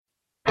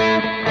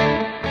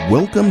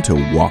Welcome to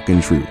Walk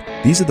in Truth.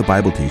 These are the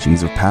Bible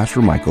teachings of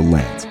Pastor Michael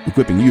Lance,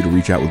 equipping you to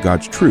reach out with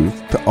God's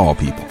truth to all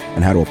people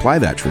and how to apply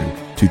that truth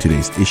to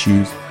today's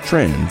issues,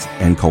 trends,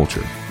 and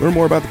culture. Learn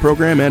more about the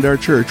program and our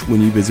church when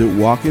you visit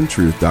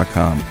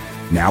walkintruth.com.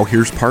 Now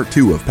here's part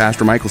 2 of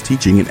Pastor Michael's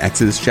teaching in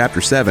Exodus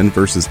chapter 7,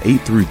 verses 8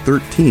 through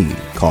 13,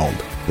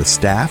 called The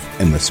Staff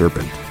and the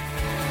Serpent.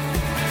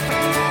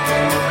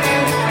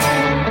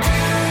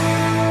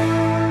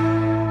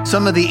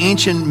 Some of the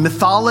ancient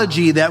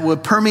mythology that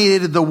would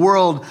permeated the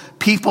world,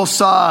 people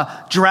saw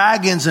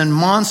dragons and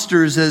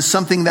monsters as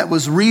something that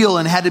was real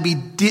and had to be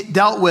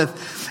dealt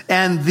with.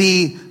 And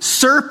the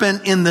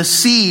serpent in the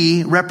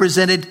sea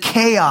represented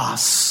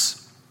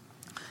chaos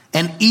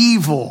and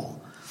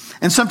evil.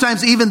 And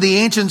sometimes even the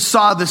ancients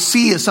saw the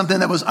sea as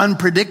something that was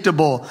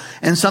unpredictable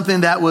and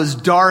something that was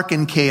dark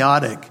and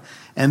chaotic.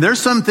 And there's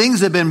some things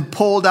that have been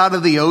pulled out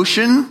of the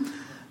ocean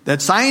that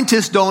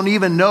scientists don't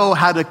even know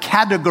how to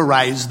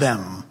categorize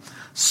them.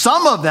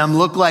 Some of them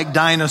look like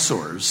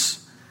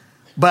dinosaurs,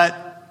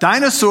 but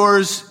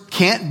dinosaurs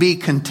can't be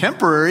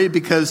contemporary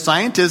because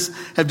scientists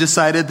have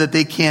decided that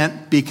they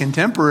can't be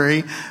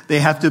contemporary. They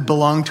have to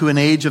belong to an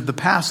age of the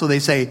past. So they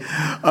say,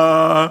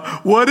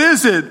 what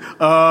is it?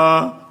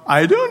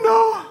 I don't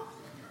know.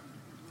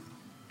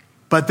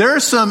 But there are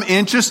some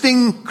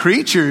interesting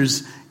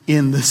creatures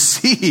in the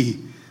sea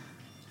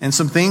and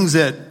some things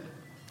that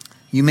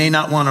you may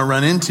not want to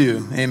run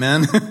into.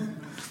 Amen.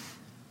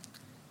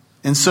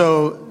 And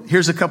so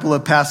here's a couple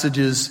of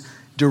passages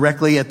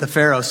directly at the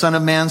Pharaoh. Son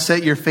of man,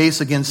 set your face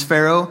against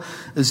Pharaoh,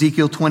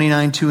 Ezekiel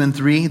 29, 2 and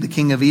 3, the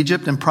king of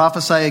Egypt, and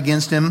prophesy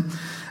against him,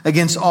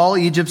 against all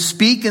Egypt.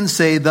 Speak and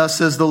say, thus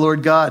says the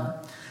Lord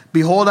God,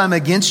 behold, I'm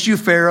against you,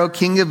 Pharaoh,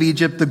 king of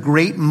Egypt, the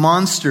great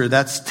monster,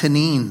 that's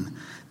Tanin,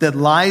 that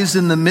lies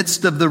in the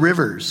midst of the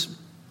rivers,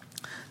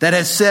 that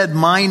has said,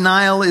 my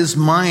Nile is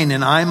mine,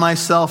 and I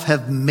myself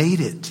have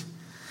made it.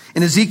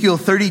 In Ezekiel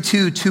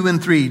 32, 2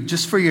 and 3,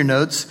 just for your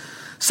notes,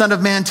 Son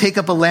of man, take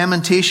up a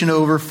lamentation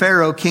over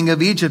Pharaoh, king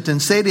of Egypt,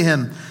 and say to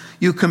him,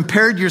 you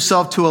compared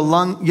yourself to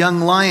a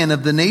young lion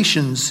of the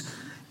nations,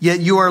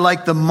 yet you are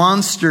like the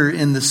monster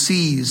in the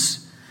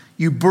seas.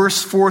 You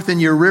burst forth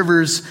in your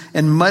rivers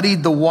and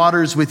muddied the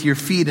waters with your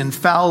feet and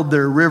fouled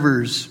their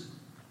rivers.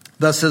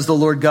 Thus says the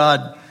Lord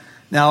God,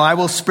 now I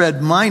will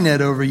spread my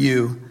net over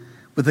you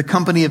with a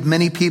company of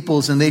many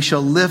peoples, and they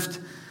shall lift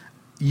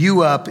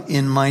you up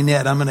in my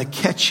net. I'm going to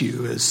catch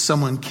you as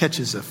someone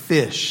catches a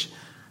fish.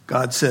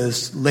 God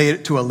says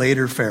to a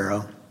later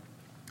Pharaoh.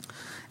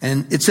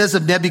 And it says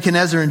of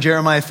Nebuchadnezzar in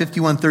Jeremiah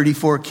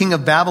 51:34, king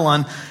of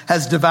Babylon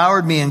has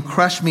devoured me and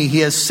crushed me. He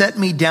has set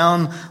me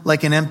down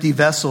like an empty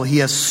vessel. He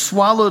has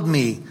swallowed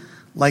me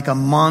like a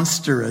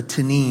monster, a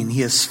Tanin.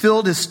 He has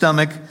filled his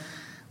stomach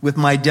with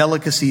my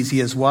delicacies. He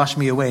has washed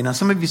me away. Now,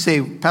 some of you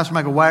say, Pastor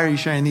Michael, why are you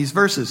sharing these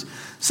verses?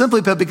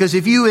 Simply put, because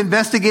if you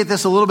investigate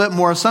this a little bit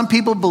more, some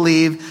people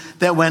believe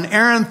that when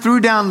Aaron threw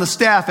down the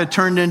staff, it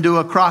turned into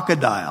a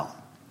crocodile,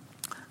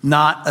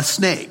 not a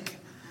snake.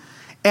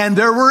 And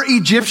there were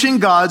Egyptian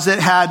gods that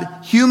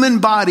had human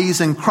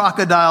bodies and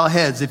crocodile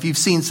heads. If you've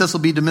seen Cecil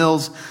B.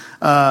 DeMille's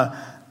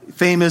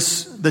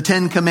famous The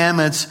Ten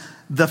Commandments,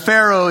 the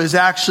Pharaoh is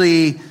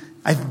actually,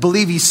 I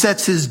believe he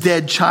sets his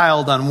dead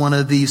child on one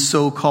of these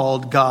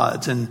so-called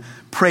gods and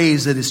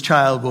prays that his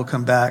child will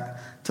come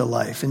back to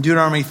life. In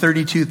Deuteronomy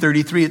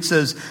 32:33, it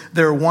says,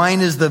 their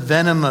wine is the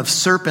venom of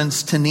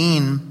serpents,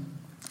 Tanin,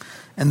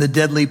 and the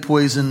deadly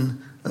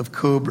poison of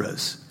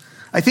cobras.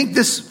 I think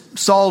this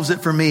solves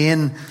it for me,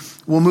 and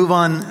we'll move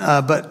on.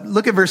 But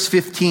look at verse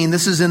 15.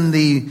 This is in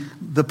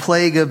the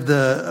plague of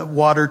the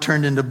water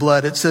turned into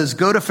blood. It says,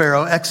 go to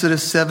Pharaoh,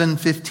 Exodus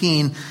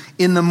 7:15,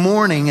 in the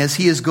morning as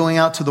he is going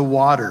out to the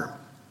water.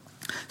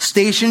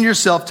 Station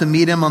yourself to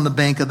meet him on the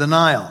bank of the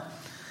Nile.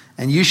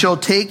 And you shall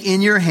take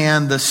in your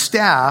hand the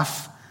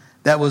staff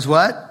that was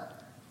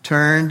what?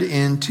 Turned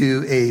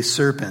into a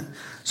serpent.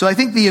 So I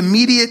think the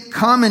immediate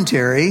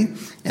commentary,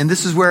 and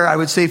this is where I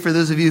would say for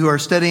those of you who are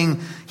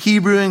studying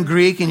Hebrew and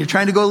Greek and you're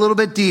trying to go a little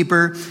bit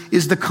deeper,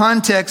 is the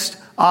context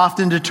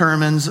often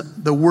determines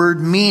the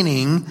word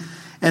meaning.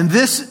 And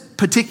this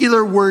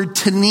particular word,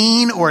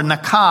 Tanin or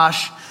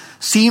Nakash,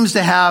 seems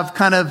to have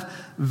kind of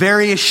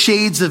various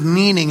shades of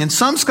meaning. And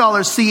some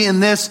scholars see in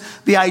this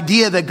the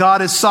idea that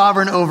God is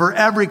sovereign over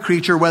every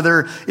creature,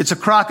 whether it's a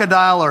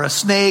crocodile or a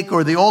snake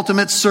or the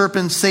ultimate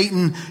serpent,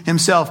 Satan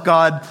himself.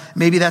 God,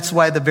 maybe that's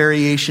why the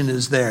variation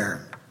is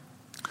there.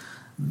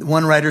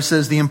 One writer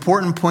says the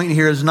important point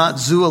here is not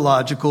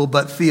zoological,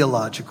 but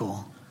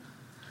theological.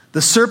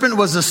 The serpent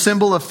was a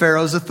symbol of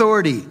Pharaoh's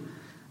authority.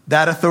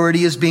 That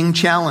authority is being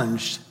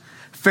challenged.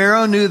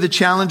 Pharaoh knew the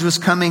challenge was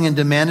coming and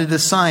demanded a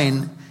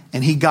sign,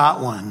 and he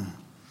got one.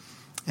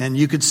 And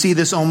you could see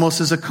this almost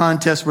as a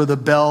contest where the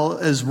bell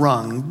is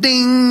rung.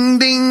 Ding,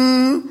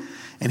 ding.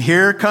 And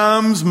here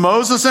comes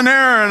Moses and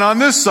Aaron on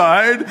this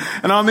side.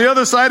 And on the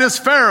other side is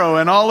Pharaoh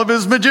and all of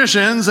his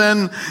magicians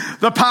and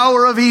the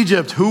power of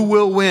Egypt. Who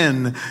will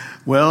win?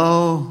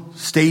 Well,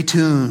 stay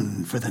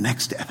tuned for the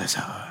next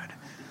episode.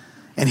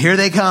 And here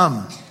they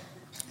come.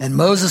 And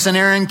Moses and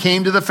Aaron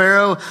came to the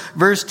Pharaoh,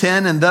 verse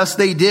 10, and thus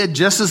they did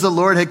just as the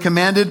Lord had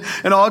commanded.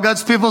 And all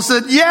God's people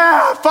said,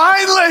 yeah,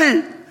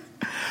 finally!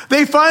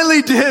 They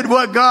finally did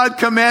what God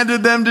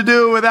commanded them to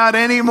do without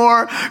any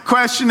more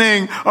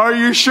questioning. Are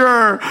you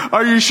sure?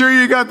 Are you sure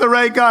you got the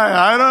right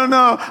guy? I don't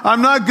know.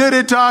 I'm not good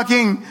at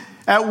talking.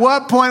 At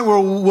what point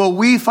will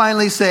we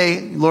finally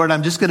say, Lord,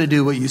 I'm just going to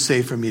do what you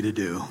say for me to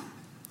do?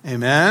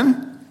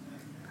 Amen?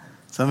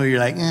 Some of you are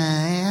like,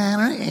 I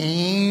don't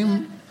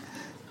aim.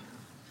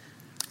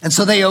 And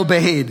so they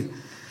obeyed.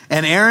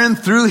 And Aaron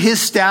threw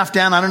his staff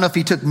down. I don't know if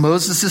he took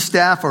Moses'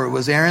 staff or it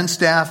was Aaron's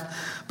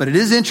staff. But it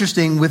is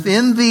interesting.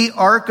 Within the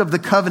Ark of the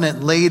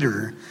Covenant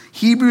later,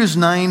 Hebrews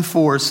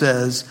 9:4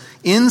 says,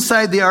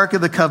 inside the Ark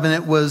of the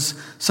Covenant was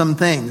some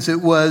things. There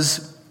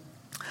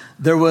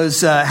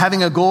was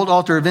having a gold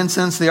altar of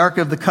incense. The Ark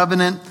of the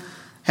Covenant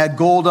had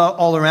gold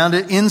all around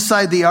it.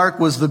 Inside the ark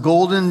was the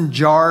golden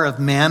jar of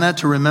manna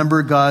to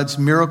remember God's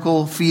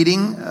miracle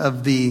feeding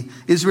of the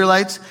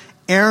Israelites.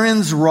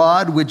 Aaron's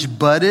rod, which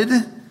budded,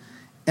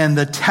 and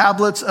the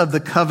tablets of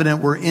the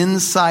covenant were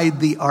inside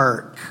the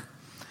ark.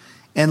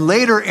 And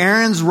later,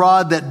 Aaron's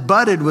rod that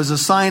budded was a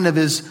sign of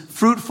his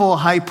fruitful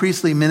high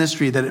priestly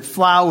ministry, that it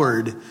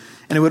flowered,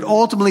 and it would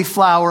ultimately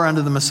flower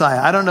under the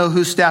Messiah. I don't know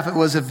whose staff it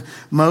was, if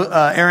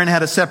Aaron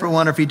had a separate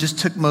one or if he just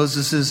took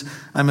Moses's.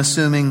 I'm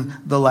assuming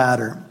the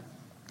latter.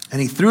 And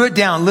he threw it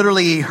down.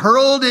 Literally, he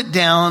hurled it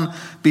down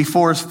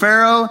before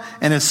Pharaoh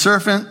and his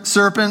serpents.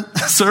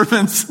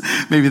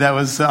 Maybe that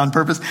was on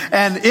purpose.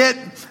 And it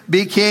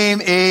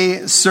became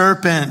a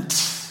serpent.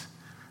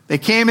 They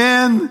came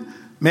in,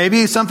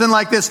 maybe something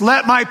like this.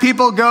 Let my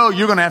people go.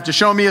 You're going to have to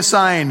show me a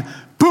sign.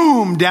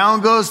 Boom, down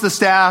goes the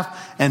staff.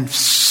 And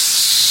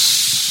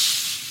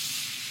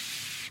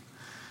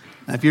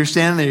now, if you're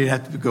standing there, you'd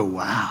have to go,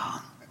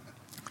 wow,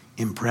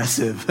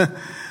 impressive.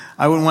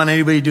 I wouldn't want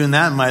anybody doing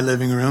that in my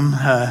living room.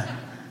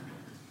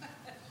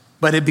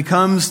 But it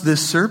becomes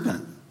this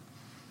serpent.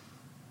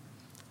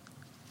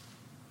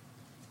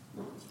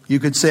 You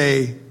could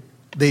say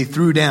they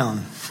threw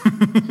down.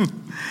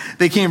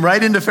 They came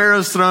right into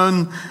Pharaoh's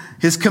throne,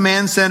 his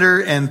command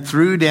center, and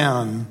threw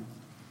down.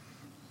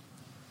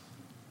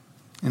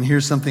 And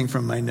here's something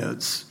from my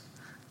notes.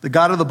 The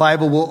God of the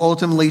Bible will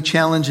ultimately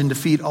challenge and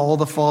defeat all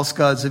the false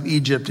gods of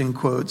Egypt, in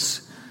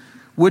quotes.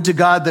 Would to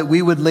God that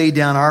we would lay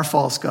down our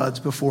false gods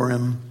before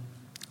him.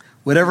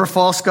 Whatever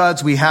false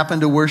gods we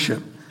happen to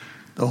worship,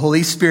 the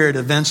Holy Spirit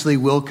eventually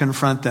will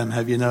confront them.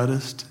 Have you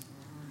noticed?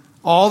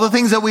 All the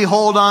things that we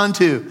hold on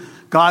to,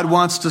 God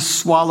wants to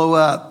swallow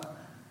up.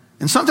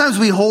 And sometimes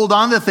we hold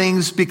on to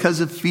things because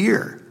of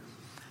fear.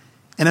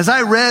 And as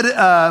I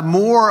read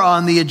more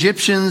on the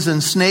Egyptians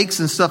and snakes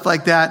and stuff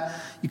like that,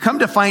 you come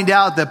to find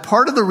out that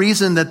part of the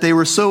reason that they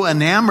were so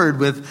enamored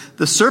with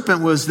the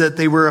serpent was that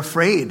they were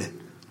afraid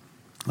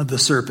of the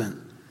serpent.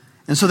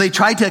 And so they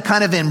tried to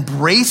kind of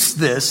embrace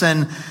this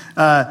and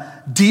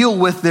deal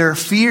with their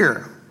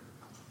fear.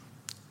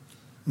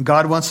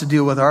 God wants to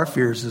deal with our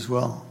fears as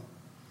well.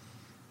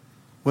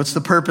 What's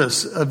the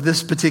purpose of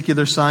this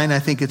particular sign? I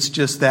think it's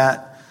just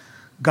that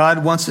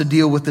God wants to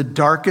deal with the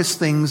darkest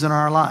things in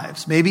our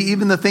lives. Maybe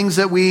even the things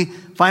that we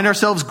find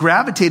ourselves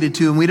gravitated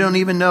to and we don't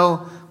even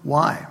know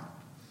why.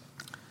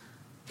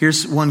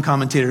 Here's one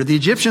commentator. The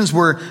Egyptians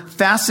were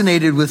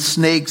fascinated with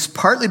snakes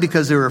partly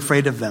because they were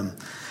afraid of them.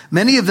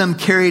 Many of them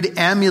carried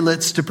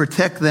amulets to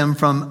protect them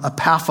from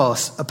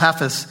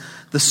Apophis,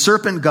 the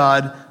serpent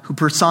god who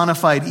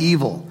personified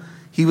evil.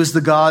 He was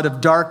the god of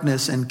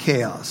darkness and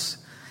chaos.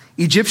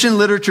 Egyptian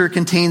literature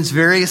contains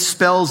various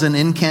spells and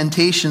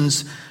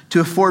incantations to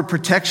afford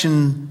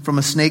protection from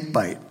a snake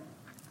bite.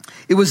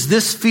 It was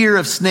this fear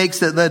of snakes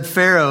that led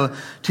Pharaoh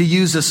to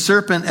use a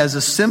serpent as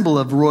a symbol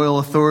of royal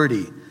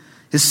authority.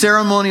 His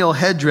ceremonial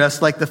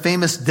headdress, like the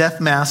famous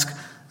death mask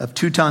of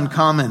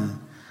Tutankhamun,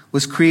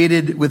 was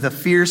created with a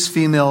fierce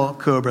female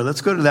cobra.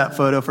 Let's go to that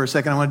photo for a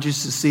second. I want you to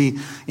see.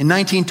 In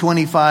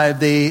 1925,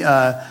 they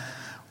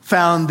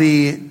found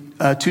the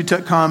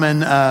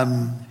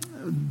Tutankhamun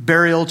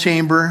burial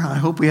chamber. I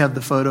hope we have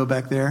the photo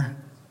back there.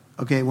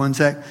 Okay, one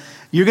sec.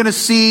 You're going to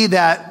see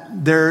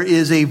that there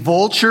is a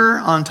vulture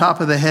on top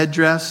of the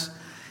headdress,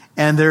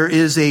 and there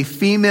is a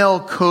female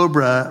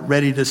cobra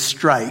ready to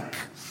strike.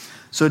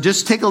 So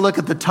just take a look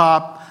at the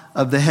top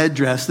of the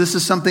headdress. This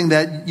is something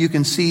that you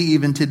can see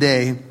even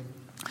today.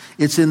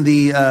 It's in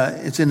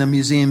a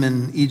museum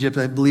in Egypt,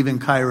 I believe in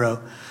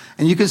Cairo.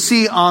 And you can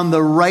see on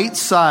the right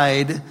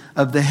side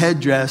of the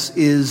headdress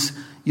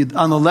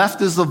on the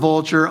left is the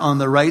vulture, on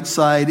the right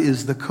side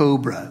is the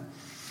cobra.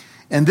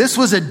 And this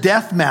was a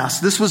death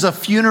mask. This was a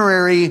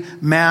funerary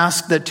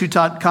mask that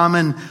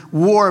Tutankhamun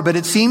wore, but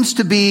it seems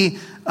to be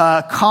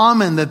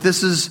common that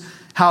this is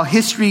how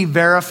history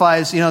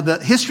verifies, the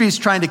history is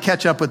trying to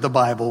catch up with the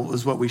Bible,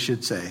 is what we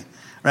should say,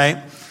 right?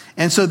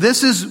 And so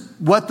this is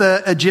what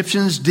the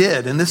Egyptians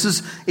did. And this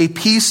is a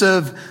piece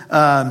of,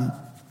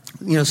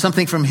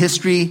 something from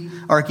history,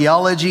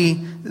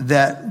 archaeology,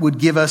 that would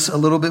give us a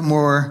little bit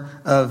more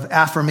of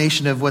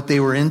affirmation of what they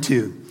were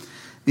into.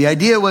 The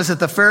idea was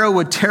that the Pharaoh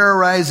would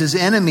terrorize his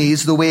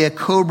enemies the way a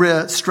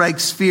cobra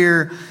strikes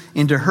fear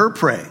into her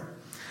prey.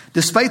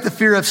 Despite the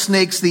fear of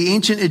snakes, the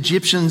ancient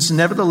Egyptians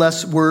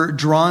nevertheless were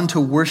drawn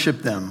to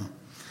worship them.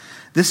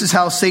 This is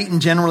how Satan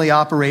generally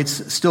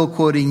operates, still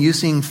quoting,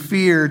 using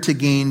fear to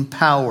gain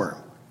power.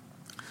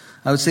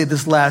 I would say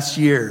this last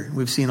year,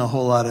 we've seen a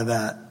whole lot of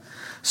that.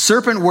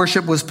 Serpent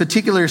worship was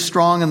particularly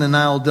strong in the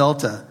Nile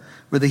Delta,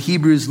 where the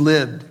Hebrews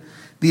lived.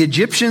 The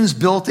Egyptians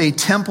built a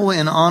temple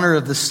in honor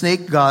of the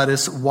snake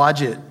goddess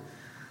Wadjet,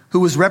 who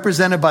was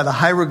represented by the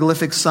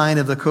hieroglyphic sign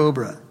of the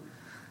cobra.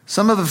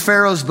 Some of the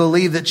pharaohs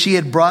believed that she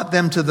had brought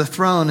them to the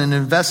throne and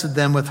invested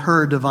them with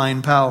her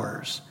divine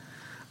powers.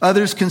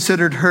 Others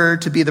considered her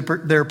to be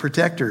their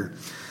protector.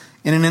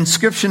 In an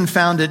inscription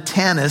found at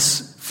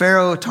Tanis,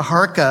 Pharaoh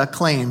Taharka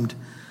claimed,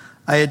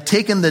 "I had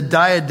taken the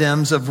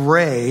diadems of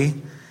Re,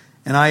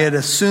 and I had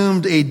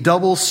assumed a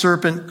double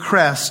serpent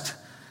crest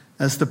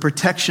as the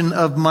protection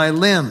of my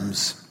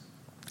limbs."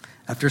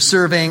 After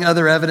surveying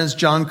other evidence,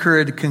 John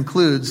Currid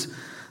concludes,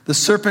 the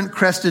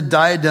serpent-crested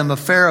diadem of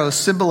Pharaoh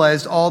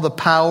symbolized all the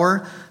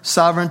power,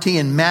 sovereignty,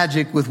 and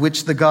magic with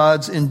which the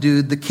gods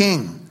endued the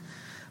king.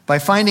 By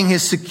finding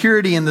his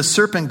security in the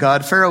serpent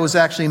god, Pharaoh was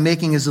actually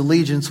making his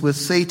allegiance with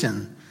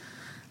Satan.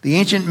 The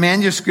ancient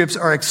manuscripts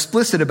are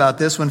explicit about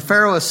this. When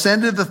Pharaoh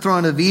ascended the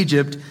throne of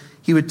Egypt,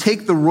 he would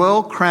take the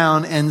royal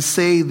crown and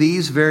say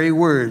these very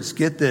words.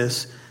 Get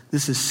this.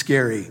 This is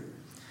scary.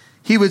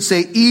 He would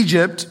say,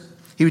 Egypt,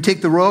 he would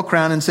take the royal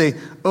crown and say,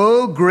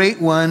 "O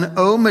great one,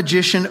 O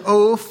magician,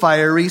 O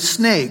fiery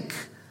snake,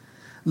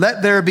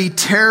 let there be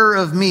terror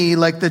of me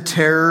like the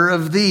terror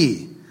of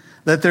thee.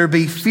 Let there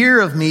be fear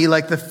of me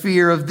like the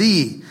fear of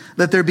thee.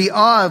 Let there be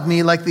awe of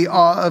me like the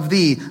awe of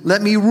thee.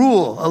 Let me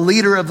rule, a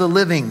leader of the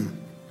living.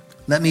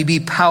 Let me be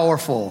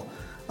powerful,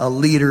 a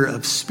leader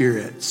of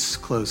spirits."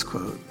 Close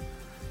quote.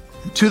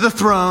 To the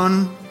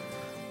throne,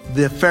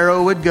 the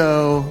Pharaoh would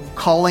go,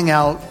 calling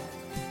out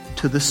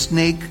to the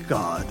snake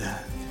god.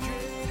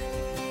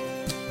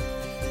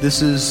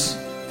 This is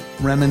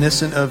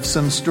reminiscent of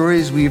some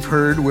stories we've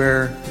heard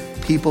where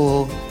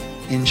people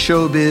in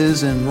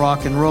showbiz and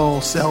rock and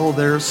roll sell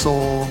their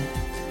soul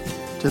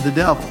to the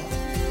devil.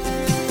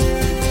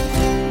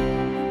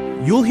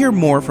 You'll hear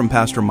more from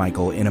Pastor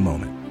Michael in a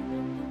moment.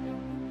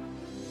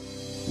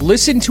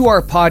 Listen to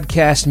our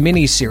podcast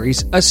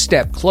mini-series, A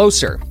Step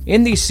Closer.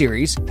 In these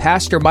series,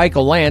 Pastor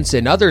Michael Lance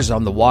and others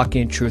on the Walk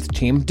in Truth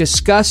team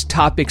discuss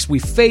topics we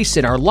face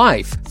in our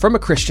life from a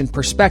Christian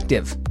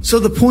perspective. So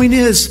the point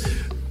is,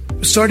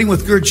 starting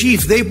with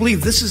Gurdjieff, they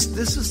believe this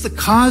is the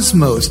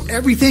cosmos.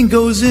 Everything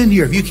goes in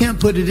here. If you can't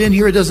put it in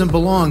here, it doesn't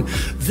belong.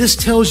 This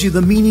tells you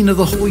the meaning of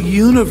the whole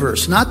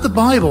universe, not the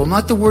Bible,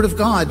 not the Word of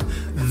God,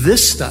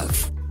 this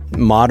stuff.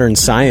 Modern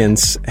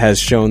science has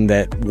shown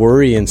that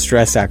worry and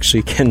stress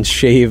actually can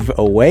shave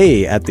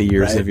away at the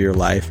years of your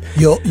life.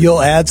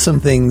 You'll add some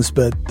things,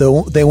 but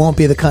they won't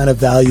be the kind of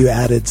value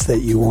addeds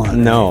that you want.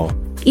 No.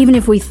 Even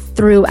if we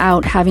threw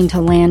out having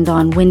to land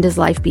on when does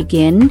life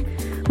begin,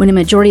 when a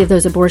majority of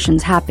those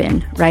abortions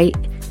happen, right,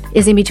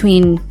 is in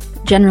between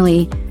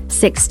generally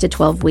 6 to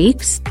 12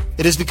 weeks.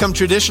 It has become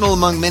traditional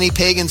among many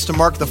pagans to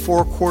mark the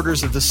 4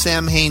 quarters of the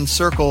Samhain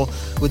circle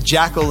with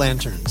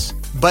jack-o'-lanterns.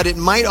 But it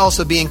might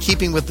also be in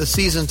keeping with the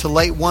season to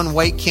light one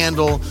white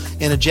candle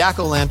in a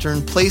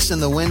jack-o'-lantern placed in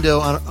the window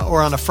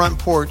or on a front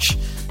porch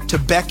to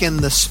beckon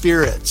the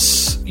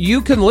spirits.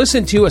 You can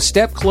listen to A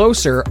Step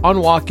Closer on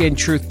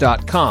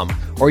walkintruth.com,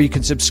 or you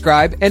can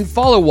subscribe and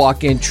follow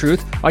Walk in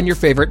Truth on your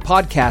favorite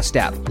podcast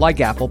app like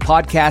Apple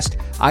Podcast,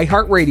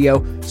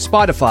 iHeartRadio,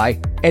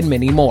 Spotify, and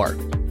many more.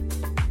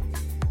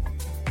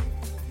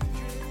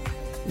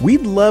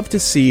 We'd love to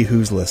see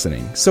who's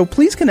listening, so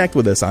please connect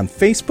with us on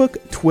Facebook,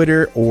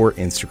 Twitter, or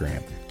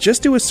Instagram.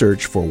 Just do a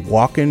search for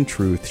Walk in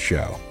Truth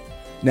Show.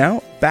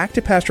 Now, back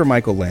to Pastor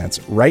Michael Lance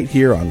right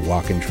here on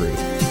Walk in Truth.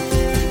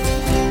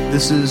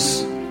 This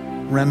is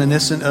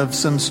reminiscent of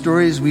some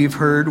stories we've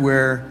heard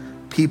where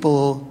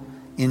people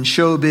in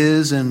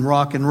showbiz and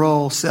rock and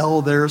roll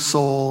sell their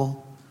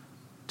soul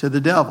to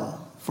the devil.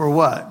 For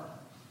what?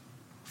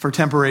 For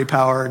temporary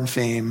power and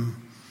fame.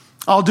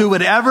 I'll do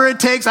whatever it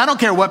takes. I don't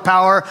care what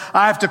power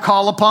I have to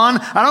call upon.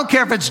 I don't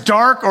care if it's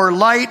dark or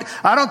light.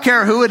 I don't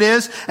care who it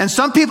is. And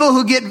some people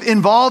who get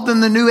involved in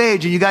the New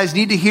Age, and you guys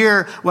need to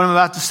hear what I'm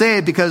about to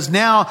say, because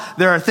now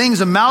there are things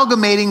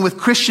amalgamating with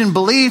Christian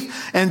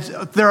belief, and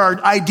there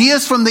are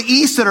ideas from the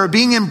East that are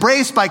being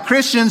embraced by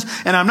Christians,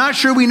 and I'm not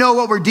sure we know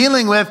what we're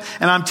dealing with.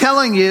 And I'm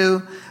telling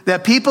you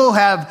that people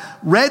have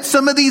read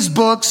some of these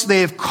books,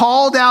 they've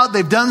called out,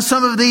 they've done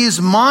some of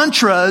these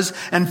mantras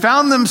and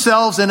found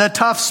themselves in a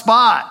tough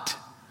spot.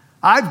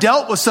 I've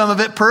dealt with some of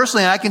it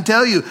personally, and I can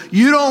tell you,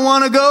 you don't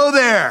want to go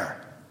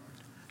there.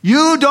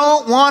 You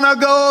don't want to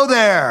go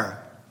there.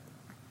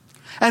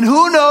 And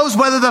who knows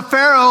whether the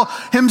Pharaoh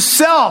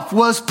himself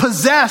was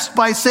possessed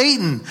by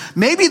Satan.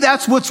 Maybe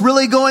that's what's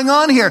really going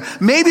on here.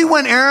 Maybe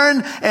when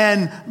Aaron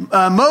and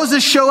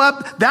Moses show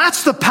up,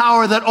 that's the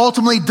power that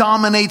ultimately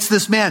dominates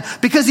this man,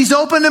 because he's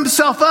opened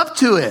himself up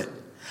to it.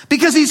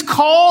 because he's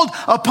called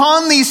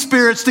upon these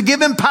spirits to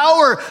give him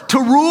power to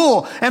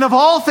rule. And of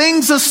all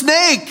things, a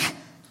snake.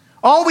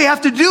 All we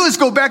have to do is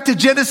go back to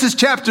Genesis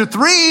chapter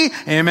 3.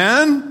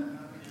 Amen.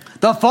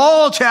 The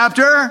fall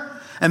chapter.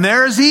 And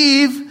there's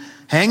Eve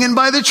hanging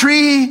by the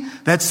tree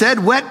that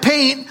said wet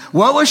paint.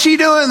 What was she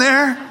doing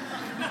there?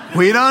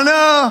 We don't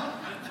know.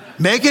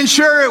 Making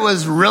sure it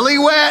was really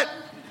wet.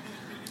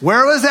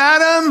 Where was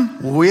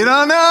Adam? We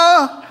don't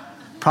know.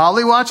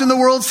 Probably watching the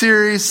World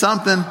Series,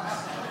 something.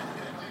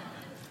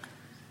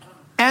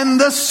 And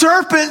the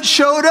serpent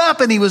showed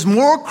up, and he was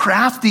more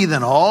crafty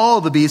than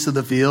all the beasts of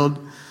the field.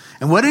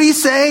 And what did he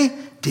say?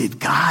 Did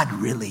God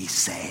really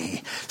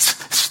say?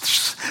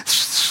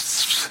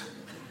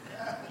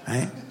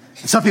 Right?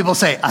 And some people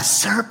say, a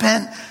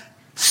serpent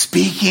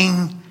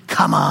speaking?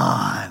 Come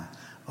on.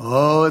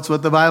 Oh, it's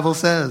what the Bible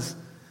says.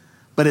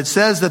 But it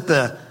says that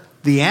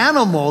the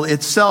animal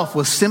itself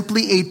was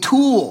simply a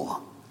tool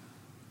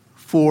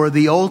for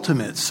the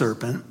ultimate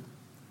serpent.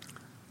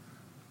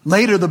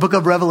 Later, the book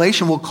of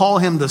Revelation will call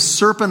him the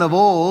serpent of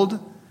old,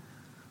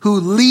 who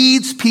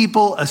leads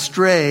people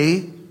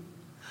astray,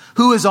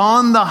 who is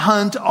on the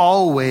hunt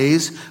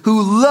always,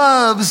 who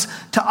loves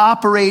to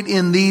operate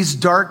in these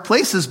dark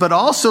places, but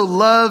also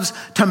loves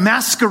to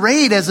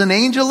masquerade as an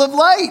angel of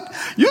light.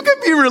 You can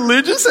be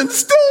religious and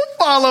still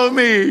follow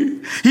me.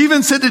 He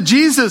even said to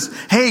Jesus,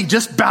 hey,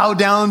 just bow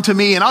down to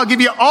me and I'll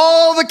give you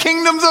all the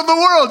kingdoms of the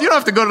world. You don't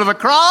have to go to the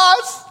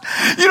cross.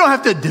 You don't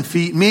have to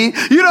defeat me.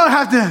 You don't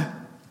have to,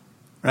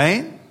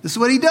 right? This is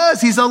what he does.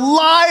 He's a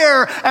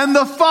liar and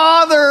the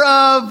father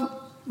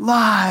of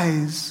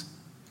lies.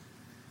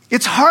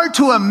 It's hard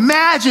to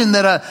imagine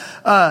that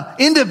a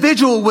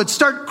individual would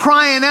start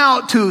crying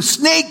out to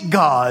snake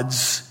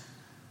gods.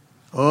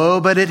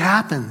 Oh, but it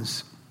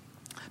happens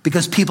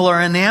because people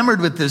are enamored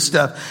with this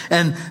stuff.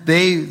 And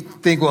they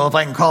think, well, if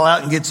I can call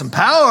out and get some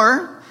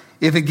power,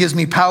 if it gives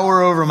me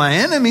power over my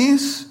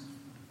enemies.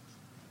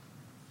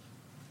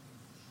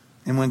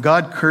 And when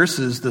God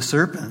curses the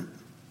serpent,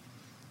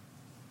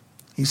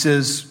 he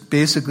says,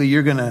 basically,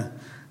 you're going to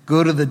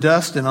go to the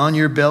dust and on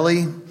your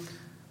belly,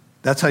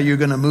 that's how you're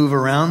going to move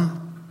around.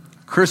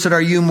 Cursed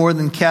are you more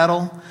than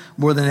cattle,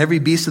 more than every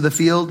beast of the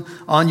field.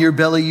 On your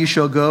belly you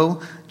shall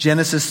go.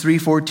 Genesis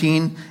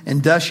 3:14.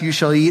 And dust you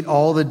shall eat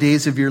all the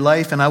days of your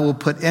life. And I will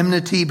put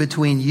enmity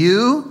between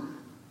you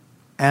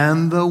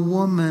and the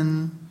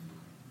woman.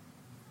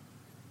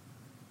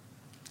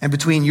 And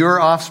between your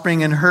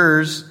offspring and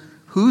hers.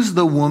 Who's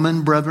the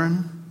woman,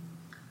 brethren?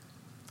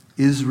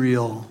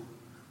 Israel.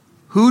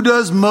 Who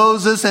does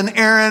Moses and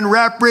Aaron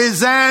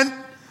represent?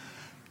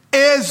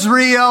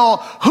 Israel.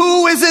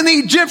 Who is in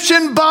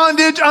Egyptian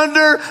bondage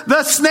under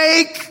the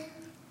snake?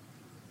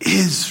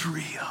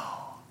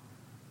 Israel.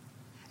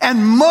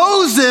 And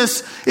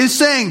Moses is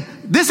saying,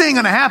 this ain't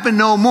going to happen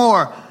no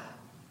more.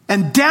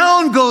 And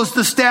down goes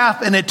the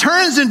staff and it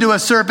turns into a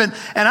serpent.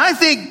 And I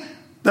think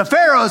the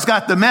Pharaoh's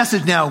got the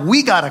message now.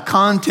 We got a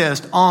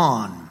contest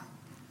on.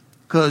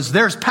 Because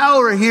there's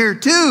power here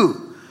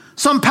too.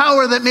 Some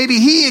power that maybe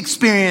he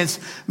experienced.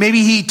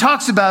 Maybe he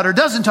talks about or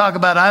doesn't talk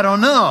about. I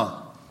don't know.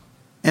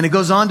 And it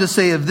goes on to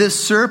say of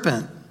this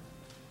serpent,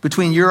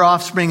 between your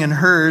offspring and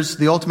hers,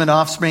 the ultimate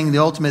offspring, the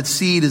ultimate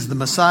seed is the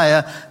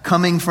Messiah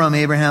coming from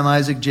Abraham,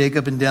 Isaac,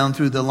 Jacob, and down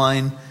through the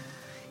line.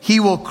 He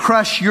will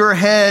crush your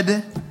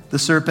head, the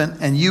serpent,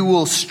 and you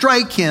will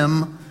strike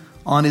him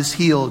on his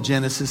heel,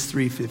 Genesis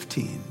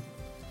 3:15.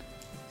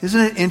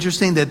 Isn't it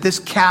interesting that this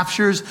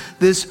captures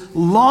this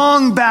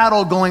long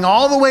battle going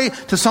all the way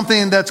to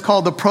something that's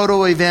called the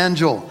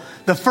proto-evangel,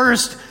 the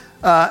first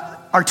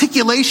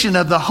articulation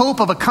of the hope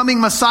of a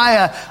coming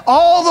Messiah,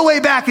 all the way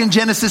back in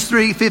Genesis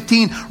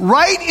 3:15,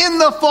 right in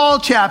the fall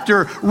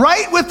chapter,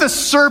 right with the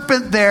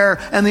serpent there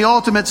and the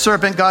ultimate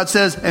serpent. God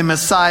says, a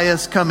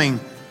Messiah's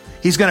coming.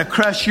 He's going to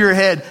crush your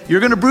head.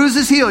 You're going to bruise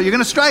his heel. You're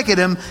going to strike at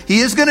him. He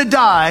is going to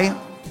die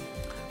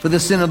for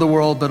the sin of the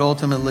world, but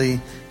ultimately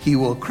he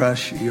will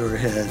crush your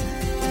head.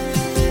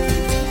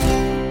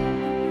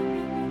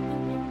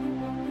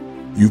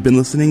 You've been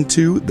listening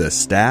to The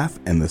Staff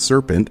and the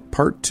Serpent,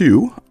 Part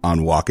 2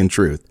 on Walk in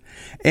Truth.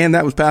 And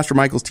that was Pastor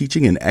Michael's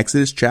teaching in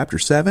Exodus chapter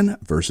 7,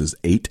 verses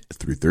 8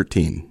 through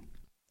 13.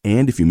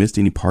 And if you missed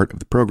any part of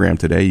the program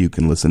today, you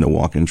can listen to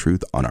Walk in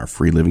Truth on our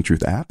free Living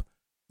Truth app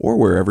or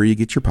wherever you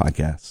get your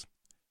podcasts.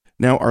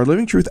 Now, our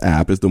Living Truth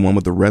app is the one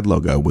with the red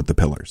logo with the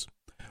pillars.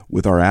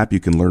 With our app, you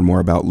can learn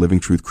more about Living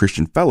Truth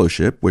Christian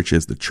Fellowship, which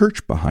is the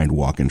church behind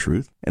Walk in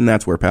Truth, and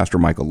that's where Pastor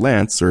Michael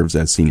Lantz serves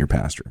as senior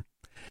pastor.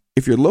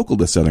 If you're local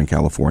to Southern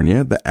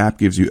California, the app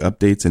gives you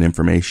updates and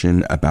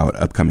information about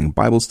upcoming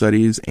Bible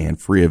studies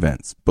and free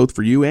events, both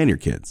for you and your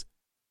kids,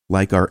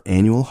 like our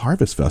annual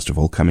Harvest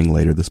Festival coming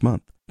later this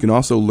month. You can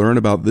also learn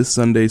about this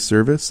Sunday's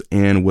service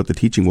and what the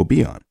teaching will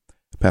be on.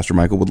 Pastor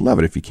Michael would love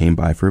it if you came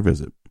by for a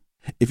visit.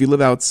 If you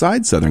live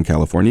outside Southern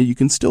California, you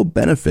can still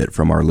benefit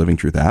from our Living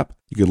Truth app.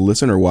 You can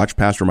listen or watch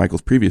Pastor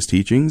Michael's previous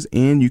teachings,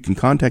 and you can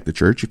contact the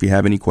church if you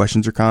have any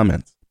questions or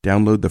comments.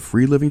 Download the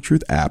free Living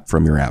Truth app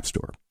from your app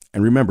store.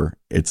 And remember,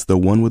 it's the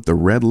one with the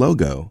red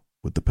logo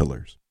with the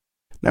pillars.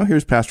 Now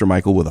here's Pastor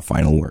Michael with a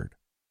final word.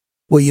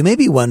 Well, you may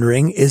be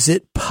wondering, is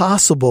it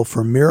possible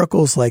for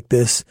miracles like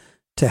this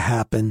to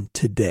happen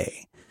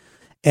today?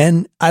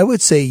 And I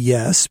would say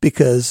yes,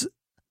 because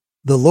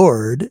the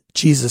Lord,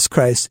 Jesus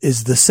Christ,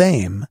 is the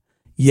same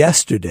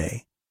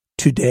yesterday,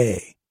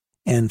 today,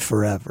 and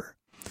forever.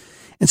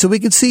 And so we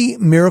could see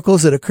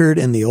miracles that occurred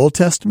in the Old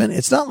Testament.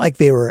 It's not like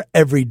they were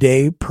every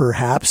day,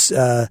 perhaps.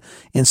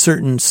 In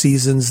certain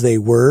seasons they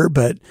were,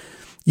 but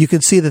you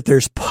can see that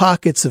there's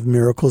pockets of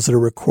miracles that are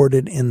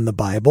recorded in the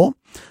Bible.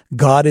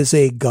 God is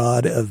a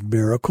God of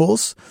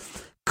miracles.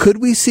 Could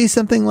we see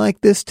something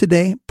like this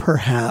today?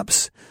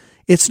 Perhaps.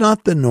 It's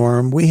not the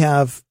norm. We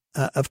have,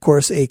 of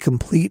course, a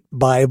complete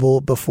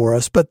Bible before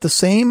us, but the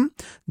same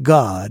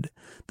God,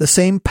 the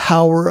same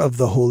power of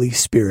the Holy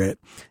Spirit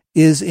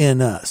is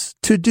in us.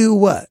 To do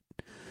what?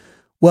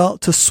 Well,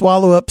 to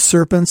swallow up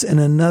serpents in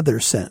another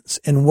sense.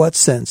 In what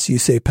sense, you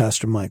say,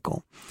 Pastor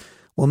Michael?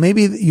 Well,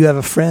 maybe you have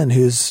a friend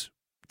who's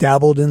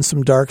dabbled in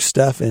some dark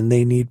stuff and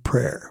they need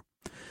prayer.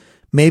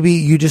 Maybe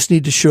you just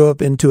need to show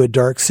up into a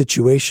dark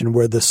situation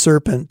where the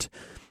serpent,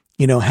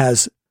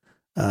 has,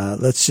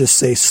 let's just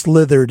say,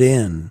 slithered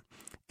in,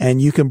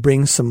 and you can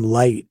bring some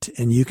light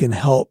and you can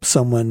help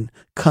someone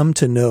come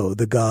to know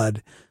the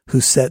God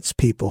who sets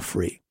people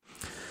free.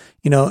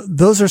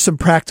 Those are some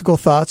practical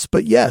thoughts,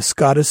 but yes,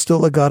 God is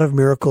still a God of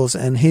miracles,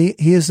 and he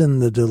is in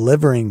the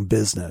delivering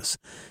business.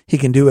 He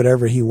can do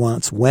whatever he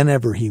wants,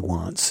 whenever he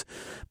wants.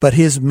 But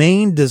his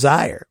main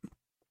desire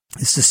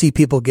is to see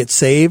people get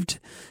saved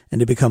and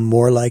to become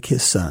more like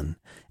his son.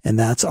 And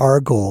that's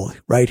our goal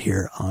right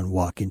here on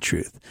Walk in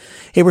Truth.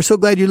 Hey, we're so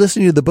glad you're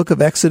listening to the book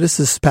of Exodus.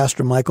 This is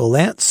Pastor Michael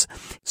Lance.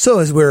 So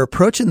as we're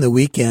approaching the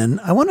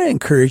weekend, I want to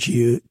encourage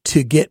you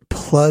to get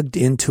plugged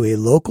into a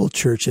local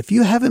church if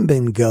you haven't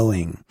been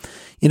going.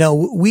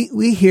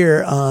 We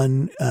hear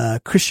on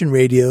Christian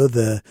radio,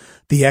 the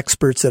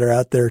experts that are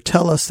out there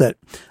tell us that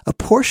a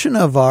portion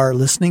of our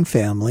listening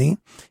family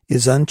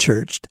is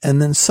unchurched, and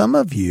then some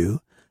of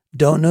you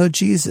don't know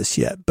Jesus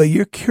yet, but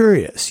you're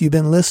curious. You've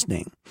been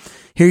listening.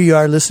 Here you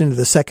are listening to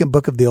the second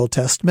book of the Old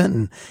Testament,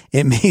 and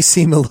it may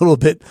seem a little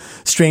bit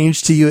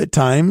strange to you at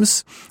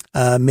times.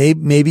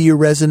 Maybe you're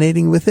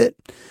resonating with it,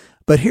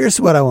 but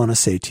here's what I want to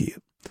say to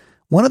you.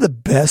 One of the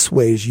best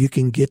ways you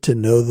can get to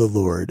know the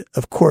Lord,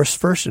 of course,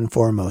 first and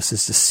foremost,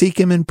 is to seek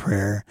him in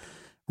prayer,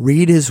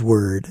 read his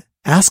word,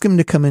 ask him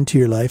to come into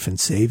your life and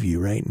save you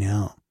right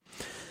now.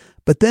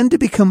 But then to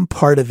become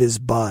part of his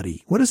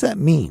body. What does that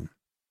mean?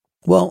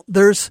 Well,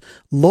 there's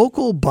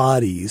local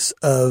bodies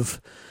of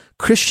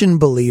Christian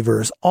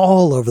believers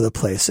all over the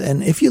place.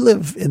 And if you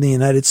live in the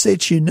United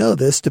States, you know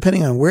this,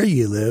 depending on where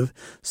you live,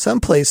 some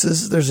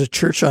places there's a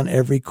church on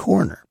every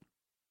corner.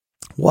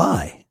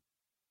 Why?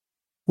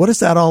 What is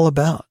that all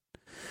about?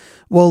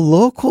 Well,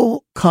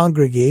 local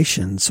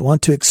congregations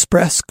want to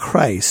express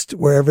Christ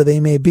wherever they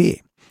may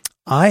be.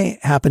 I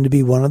happen to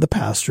be one of the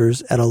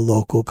pastors at a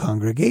local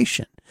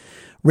congregation.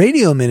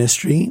 Radio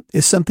ministry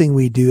is something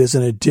we do as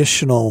an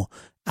additional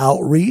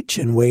outreach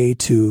and way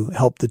to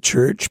help the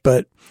church,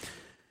 but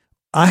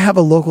I have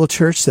a local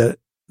church that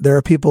there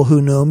are people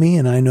who know me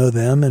and I know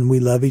them, and we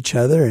love each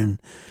other,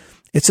 and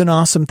it's an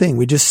awesome thing.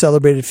 We just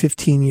celebrated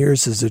 15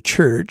 years as a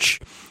church.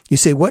 You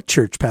say, what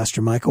church,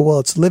 Pastor Michael? Well,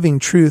 it's Living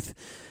Truth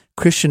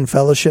Christian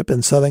Fellowship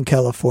in Southern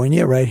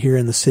California, right here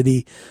in the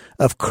city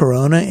of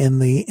Corona in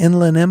the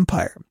Inland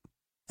Empire.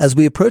 As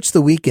we approach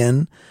the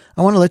weekend,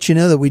 I want to let you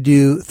know that we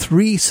do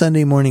 3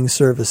 Sunday morning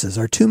services.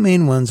 Our 2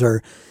 main ones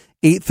are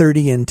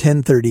 8:30 and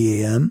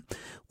 10:30 a.m.,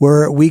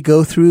 where we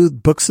go through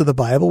books of the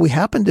Bible. We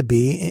happen to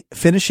be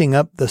finishing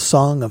up the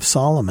Song of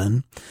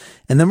Solomon,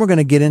 and then we're going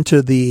to get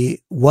into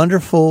the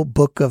wonderful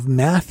book of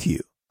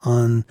Matthew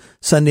on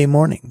Sunday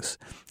mornings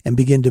and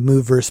begin to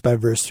move verse by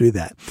verse through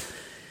that.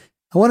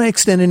 I want to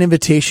extend an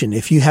invitation.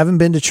 If you haven't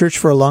been to church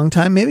for a long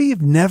time, maybe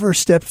you've never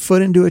stepped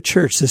foot into a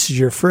church, this is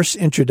your first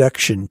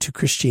introduction to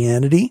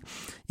Christianity,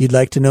 you'd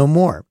like to know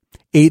more.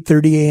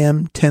 8:30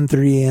 a.m.,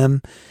 10:30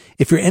 a.m.,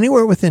 if you're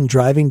anywhere within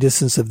driving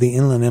distance of the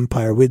Inland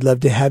Empire, we'd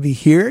love to have you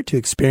here to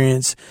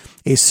experience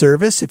a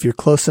service. If you're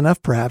close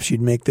enough, perhaps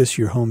you'd make this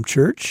your home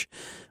church.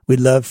 We'd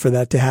love for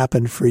that to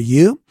happen for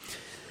you.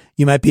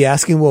 You might be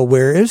asking, well,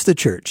 where is the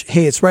church?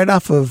 Hey, it's right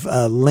off of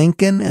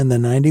Lincoln and the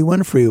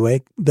 91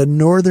 freeway, the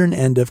northern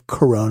end of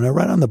Corona,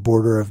 right on the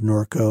border of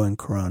Norco and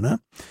Corona.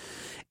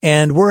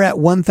 And we're at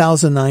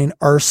 1009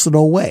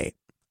 Arsenal Way.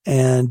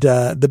 And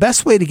the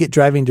best way to get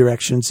driving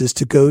directions is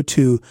to go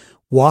to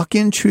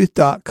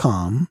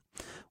walkintruth.com,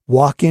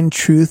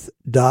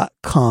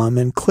 walkintruth.com,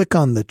 and click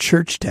on the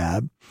church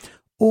tab.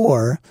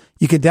 Or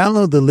you can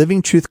download the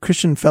Living Truth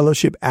Christian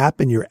Fellowship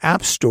app in your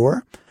app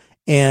store.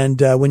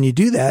 And when you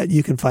do that,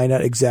 you can find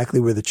out exactly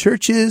where the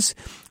church is,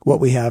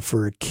 what we have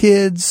for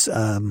kids,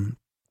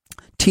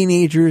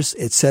 teenagers,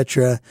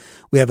 etc.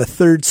 We have a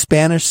third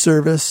Spanish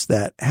service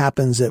that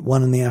happens at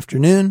 1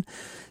 p.m.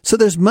 So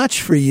there's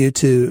much for you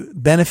to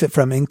benefit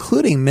from,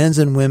 including men's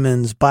and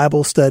women's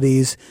Bible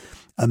studies,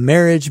 a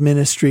marriage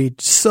ministry,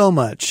 so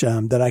much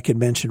that I could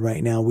mention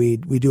right now. We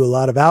do a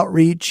lot of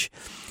outreach,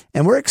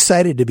 and we're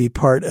excited to be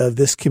part of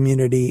this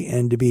community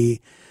and to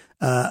be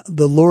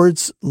the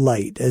Lord's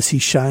light as he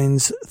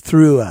shines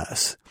through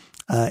us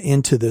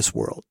into this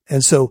world.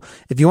 And so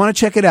if you want to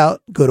check it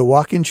out, go to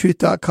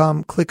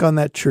walkintruth.com, click on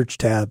that church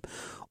tab,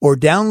 or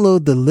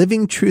download the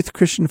Living Truth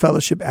Christian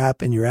Fellowship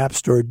app in your app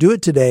store. Do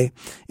it today.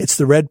 It's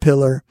the red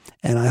pillar,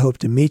 and I hope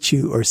to meet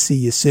you or see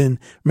you soon.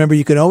 Remember,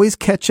 you can always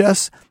catch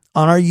us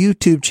on our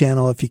YouTube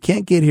channel. If you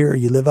can't get here or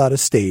you live out of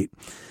state,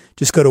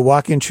 just go to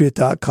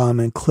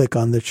walkintruth.com and click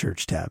on the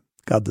church tab.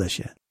 God bless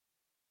you.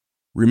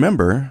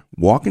 Remember,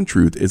 Walk in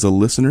Truth is a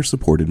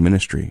listener-supported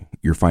ministry.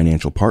 Your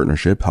financial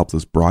partnership helps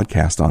us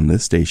broadcast on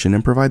this station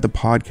and provide the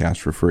podcast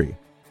for free.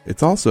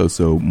 It's also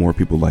so more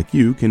people like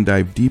you can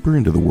dive deeper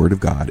into the Word of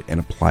God and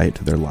apply it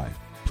to their life.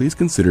 Please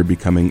consider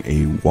becoming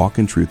a Walk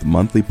in Truth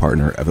monthly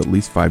partner of at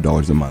least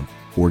 $5 a month,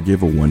 or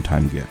give a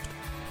one-time gift.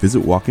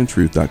 Visit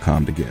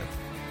walkintruth.com to give.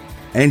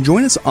 And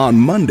join us on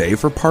Monday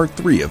for part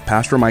 3 of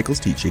Pastor Michael's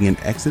teaching in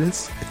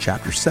Exodus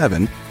chapter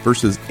 7,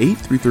 verses 8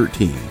 through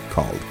 13,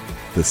 called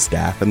The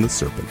Staff and the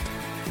Serpent.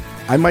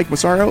 I'm Mike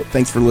Massaro.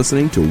 Thanks for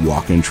listening to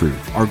Walk in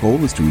Truth. Our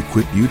goal is to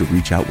equip you to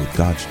reach out with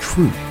God's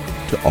truth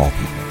to all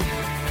people.